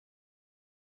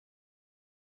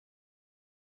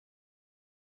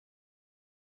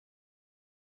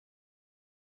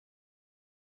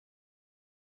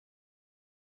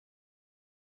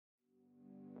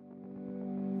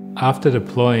After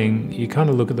deploying, you kind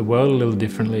of look at the world a little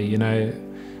differently. You know,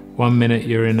 one minute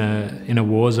you're in a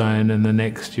war zone and the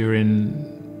next you're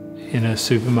in a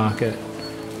supermarket,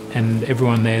 and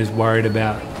everyone there is worried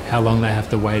about how long they have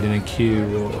to wait in a queue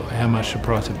or how much the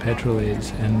price of petrol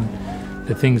is. And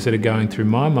the things that are going through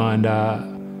my mind are,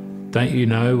 don't you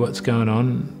know what's going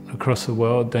on across the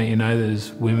world? Don't you know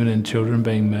there's women and children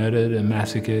being murdered and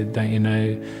massacred? Don't you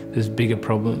know there's bigger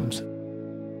problems?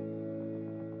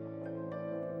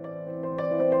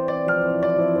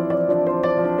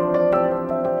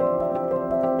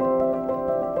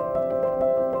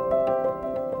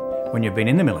 When you've been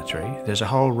in the military, there's a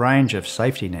whole range of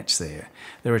safety nets there.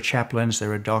 There are chaplains,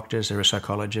 there are doctors, there are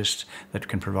psychologists that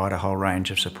can provide a whole range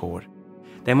of support.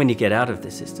 Then when you get out of the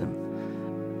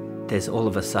system, there's all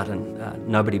of a sudden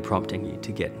nobody prompting you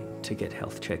to get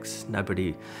health checks,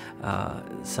 nobody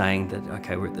saying that,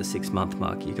 okay, we're at the 6-month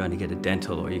mark, you're going to get a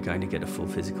dental or you're going to get a full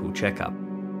physical checkup.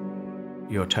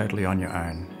 You're totally on your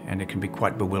own, and it can be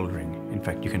quite bewildering. In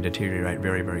fact, you can deteriorate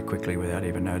very, very quickly without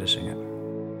even noticing it.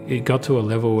 It got to a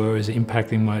level where it was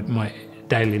impacting my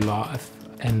daily life,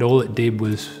 and all it did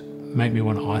was make me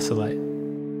want to isolate.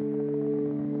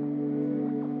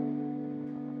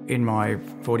 In my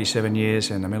 47 years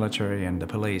in the military and the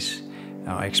police,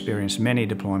 I experienced many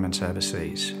deployments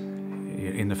overseas.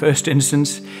 In the first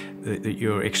instance,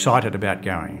 you're excited about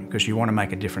going because you want to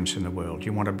make a difference in the world.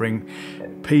 You want to bring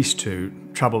peace to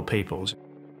troubled peoples.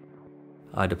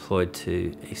 I deployed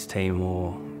to East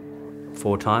Timor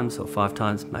 4 times or 5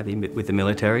 times, maybe, with the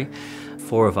military.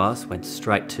 4 of us went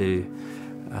straight to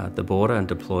the border and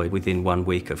deployed within 1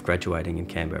 week of graduating in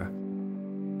Canberra.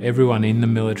 Everyone in the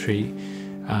military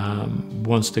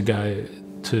wants to go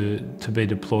to be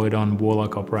deployed on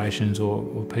warlike operations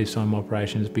or peacetime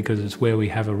operations because it's where we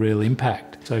have a real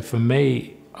impact. So for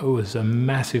me, it was a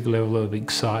massive level of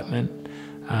excitement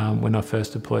when I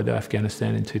first deployed to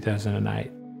Afghanistan in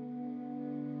 2008.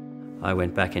 I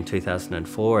went back in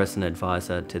 2004 as an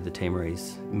advisor to the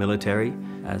Timorese military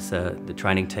as the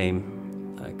training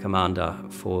team commander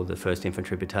for the 1st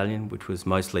Infantry Battalion, which was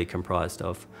mostly comprised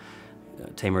of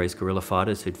Timorese guerrilla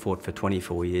fighters who'd fought for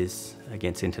 24 years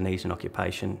against Indonesian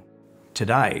occupation.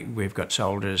 Today, we've got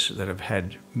soldiers that have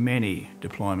had many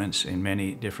deployments in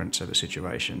many different sort of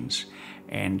situations,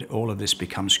 and all of this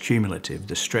becomes cumulative.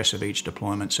 The stress of each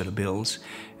deployment sort of builds.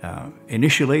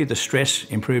 Initially, the stress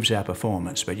improves our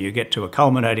performance, but you get to a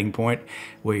culminating point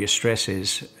where your stress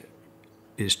is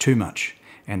too much,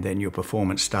 and then your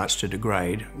performance starts to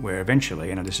degrade, where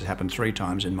eventually, and this has happened 3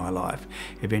 times in my life,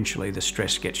 eventually the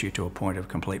stress gets you to a point of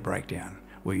complete breakdown,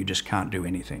 where you just can't do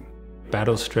anything.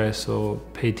 Battle stress or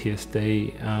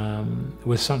PTSD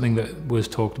was something that was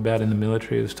talked about in the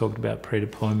military. It was talked about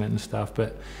pre-deployment and stuff,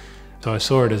 but so I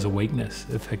saw it as a weakness,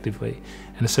 effectively,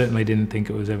 and I certainly didn't think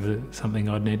it was ever something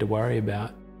I'd need to worry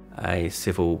about. A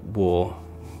civil war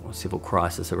or civil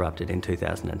crisis erupted in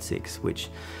 2006, which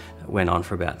went on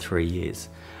for about 3 years.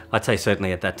 I'd say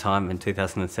certainly at that time, in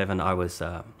 2007, I was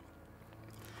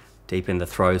deep in the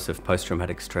throes of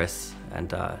post-traumatic stress,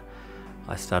 and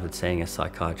I started seeing a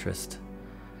psychiatrist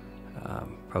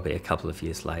probably a couple of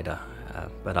years later,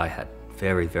 but I had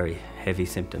very, very heavy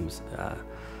symptoms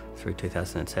through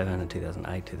 2007 and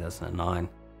 2008, 2009.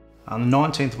 On the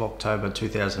 19th of October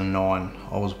 2009,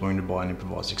 I was wounded by an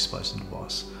improvised explosive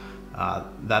device.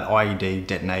 That IED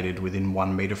detonated within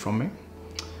 1 metre from me,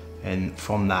 and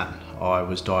from that I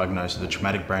was diagnosed with a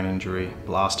traumatic brain injury,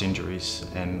 blast injuries,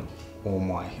 and all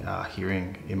my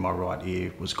hearing in my right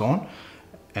ear was gone,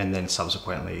 and then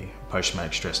subsequently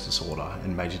post-traumatic stress disorder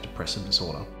and major depressive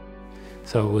disorder.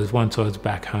 So it was once I was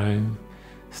back home,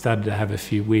 started to have a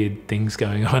few weird things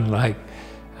going on, like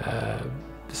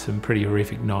some pretty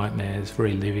horrific nightmares,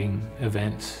 reliving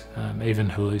events, even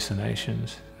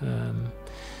hallucinations,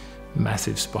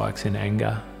 massive spikes in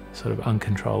anger, sort of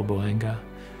uncontrollable anger,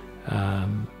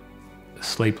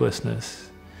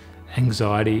 sleeplessness,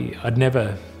 anxiety. I'd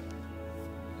never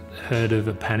heard of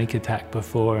a panic attack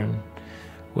before, and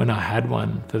when I had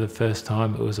one for the first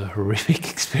time, it was a horrific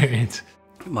experience.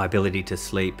 My ability to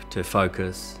sleep, to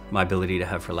focus, my ability to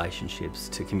have relationships,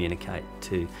 to communicate,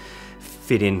 to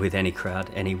fit in with any crowd,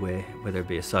 anywhere, whether it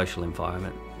be a social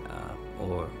environment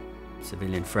or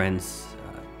civilian friends,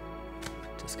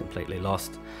 just completely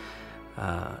lost.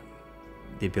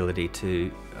 The ability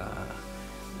to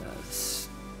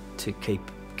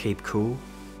keep cool.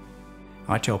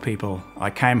 I tell people I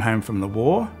came home from the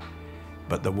war,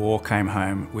 but the war came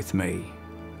home with me.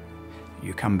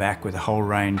 You come back with a whole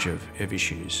range of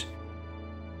issues.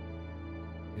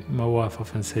 My wife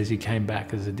often says you came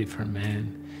back as a different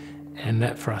man, and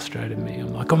that frustrated me.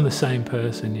 I'm like, I'm the same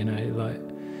person, you know, like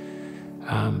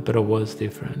but I was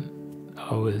different.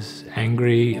 I was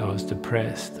angry, I was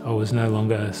depressed. I was no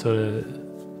longer sort of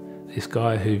this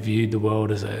guy who viewed the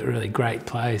world as a really great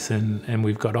place and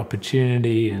we've got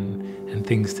opportunity and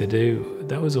things to do.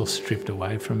 That was all stripped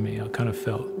away from me. I kind of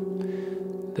felt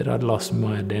that I'd lost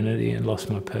my identity and lost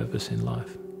my purpose in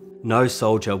life. No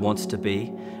soldier wants to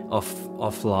be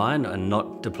offline and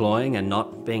not deploying and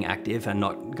not being active and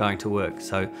not going to work.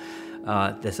 So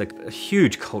there's a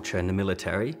huge culture in the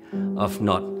military of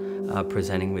not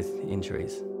presenting with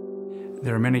injuries.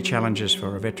 There are many challenges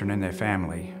for a veteran and their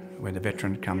family when the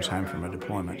veteran comes home from a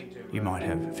deployment. You might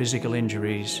have physical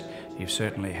injuries, you've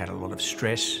certainly had a lot of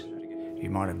stress, you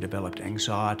might have developed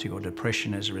anxiety or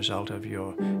depression as a result of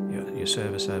your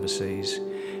service overseas.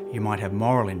 You might have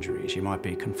moral injuries, you might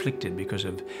be conflicted because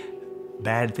of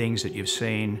bad things that you've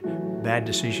seen, bad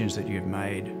decisions that you've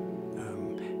made.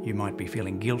 You might be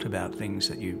feeling guilt about things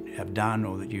that you have done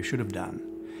or that you should have done.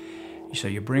 So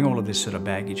you bring all of this sort of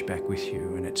baggage back with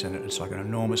you, and it's like an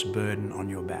enormous burden on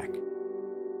your back.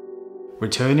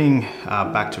 Returning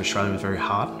back to Australia was very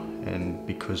hard, and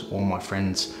because all my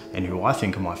friends and who I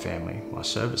think are my family, my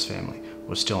service family,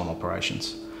 was still on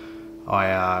operations.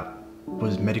 I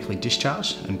was medically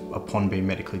discharged, and upon being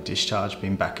medically discharged,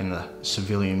 being back in the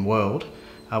civilian world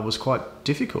was quite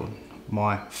difficult.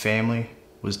 My family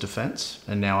was defence,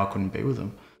 and now I couldn't be with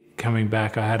them. Coming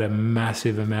back, I had a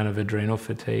massive amount of adrenal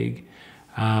fatigue.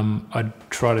 I'd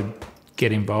try to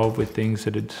get involved with things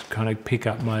that would kind of pick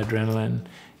up my adrenaline,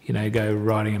 you know, go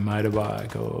riding a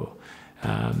motorbike or,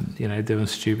 you know, doing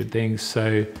stupid things. So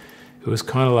it was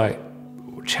kind of like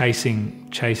chasing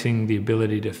the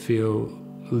ability to feel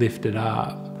lifted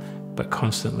up, but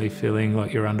constantly feeling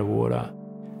like you're underwater.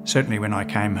 Certainly when I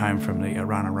came home from the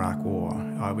Iran-Iraq war,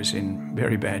 I was in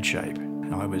very bad shape.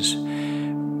 I was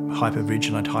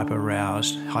hyper-vigilant,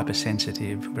 hyper-aroused,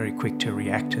 hypersensitive, very quick to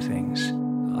react to things.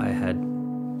 I had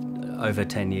over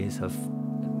 10 years of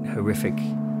horrific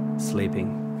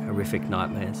sleeping, horrific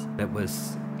nightmares. It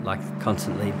was like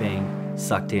constantly being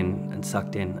sucked in and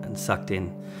sucked in and sucked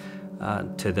in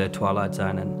to the twilight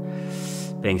zone,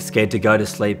 and being scared to go to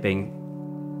sleep, being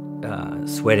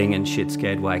sweating and shit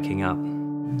scared waking up.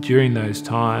 During those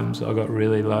times I got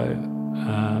really low,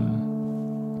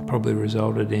 probably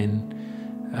resulted in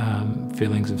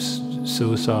feelings of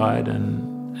suicide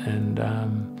and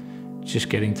just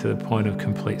getting to the point of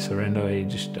complete surrender.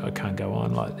 I can't go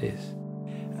on like this.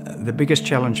 The biggest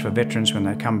challenge for veterans when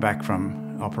they come back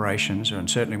from operations, and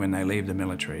certainly when they leave the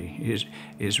military,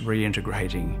 is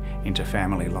reintegrating into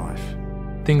family life.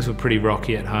 Things were pretty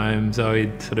rocky at home.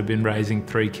 Zoe'd sort of been raising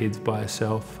 3 kids by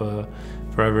herself for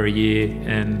over a year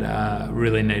and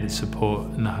really needed support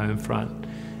in the home front.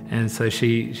 And so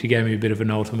she gave me a bit of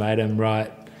an ultimatum.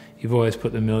 Right, you've always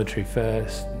put the military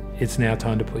first. It's now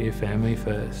time to put your family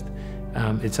first.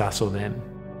 It's us or them.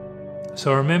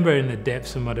 So I remember in the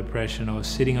depths of my depression, I was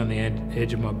sitting on the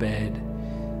edge of my bed,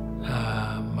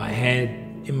 my head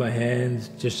in my hands,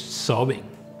 just sobbing.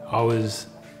 I was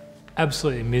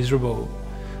absolutely miserable.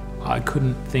 I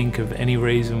couldn't think of any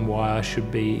reason why I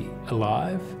should be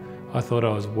alive. I thought I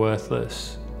was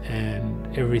worthless,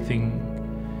 and every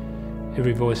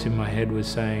voice in my head was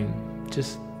saying,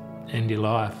 just end your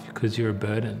life because you're a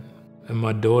burden. And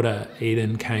my daughter,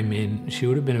 Eden, came in. She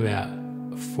would have been about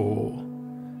 4.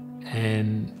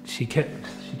 And she kept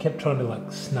trying to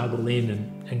like snuggle in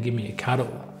and give me a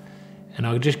cuddle. And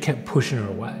I just kept pushing her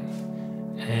away.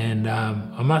 And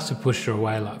I must have pushed her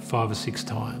away like 5 or 6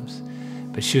 times,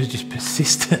 but she was just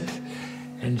persistent.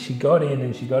 And she got in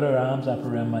and she got her arms up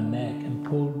around my neck and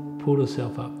pulled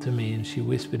herself up to me, and she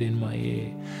whispered in my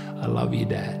ear, "I love you,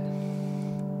 Dad."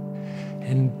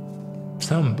 And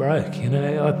something broke, you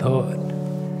know. I thought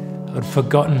I'd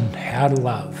forgotten how to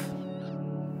love,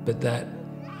 but that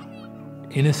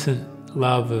innocent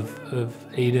love of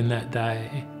Eden that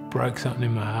day broke something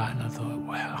in my heart, and I thought,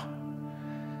 wow,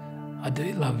 I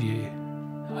do love you.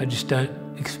 I just don't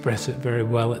express it very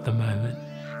well at the moment.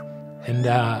 And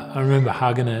I remember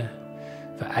hugging her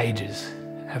for ages,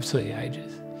 absolutely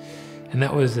ages. And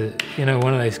that was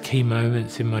one of those key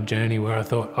moments in my journey where I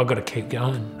thought, I've got to keep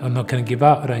going. I'm not going to give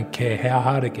up. I don't care how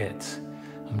hard it gets.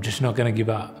 I'm just not going to give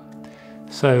up.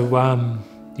 So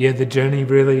yeah, the journey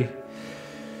really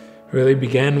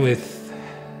began with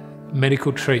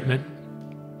medical treatment.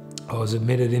 I was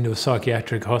admitted into a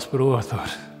psychiatric hospital. I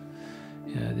thought,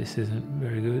 this isn't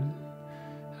very good.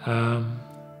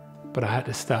 But I had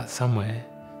to start somewhere.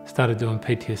 Started doing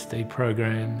PTSD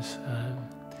programs,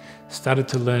 started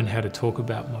to learn how to talk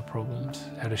about my problems,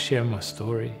 how to share my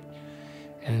story,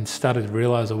 and started to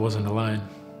realise I wasn't alone.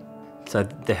 So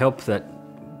the help that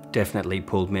definitely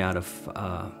pulled me out of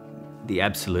the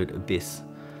absolute abyss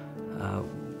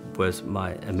was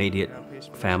my immediate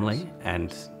family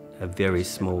and a very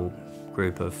small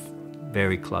group of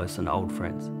very close and old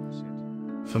friends.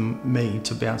 For me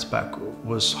to bounce back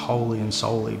was wholly and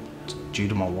solely due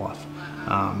to my wife,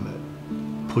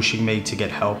 pushing me to get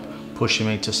help, pushing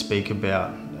me to speak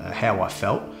about how I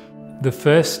felt. The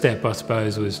first step, I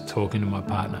suppose, was talking to my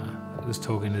partner. I was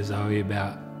talking to Zoe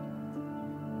about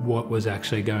what was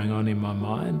actually going on in my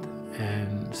mind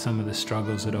and some of the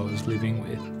struggles that I was living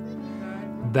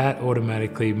with. That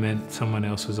automatically meant someone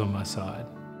else was on my side.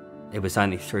 It was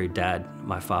only through Dad,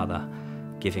 my father,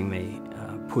 giving me,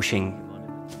 pushing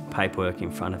paperwork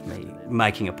in front of me,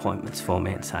 making appointments for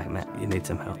me and saying, Matt, you need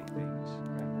some help.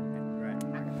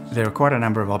 There are quite a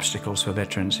number of obstacles for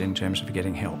veterans in terms of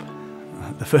getting help.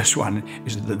 The first one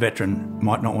is that the veteran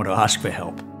might not want to ask for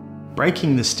help.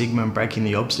 Breaking the stigma and breaking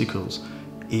the obstacles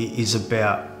is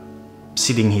about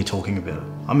sitting here talking about it.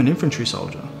 I'm an infantry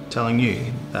soldier telling you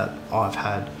that I've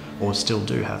had or still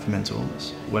do have mental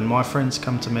illness. When my friends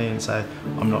come to me and say,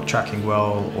 I'm not tracking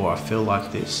well or I feel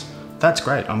like this, that's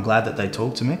great. I'm glad that they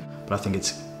talk to me, but I think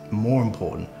it's more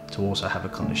important to also have a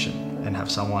clinician and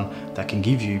have someone that can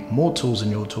give you more tools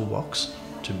in your toolbox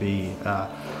to be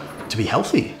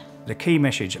healthy. The key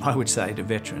message I would say to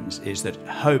veterans is that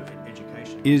hope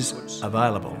is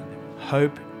available,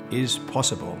 hope is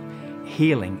possible,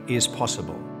 healing is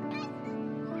possible.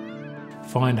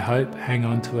 Find hope, hang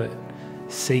on to it,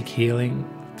 seek healing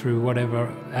through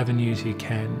whatever avenues you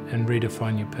can and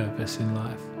redefine your purpose in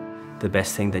life. The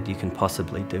best thing that you can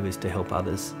possibly do is to help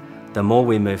others. The more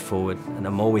we move forward and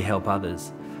the more we help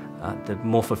others, the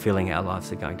more fulfilling our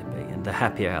lives are going to be and the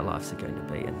happier our lives are going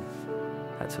to be, and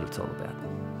that's what it's all about.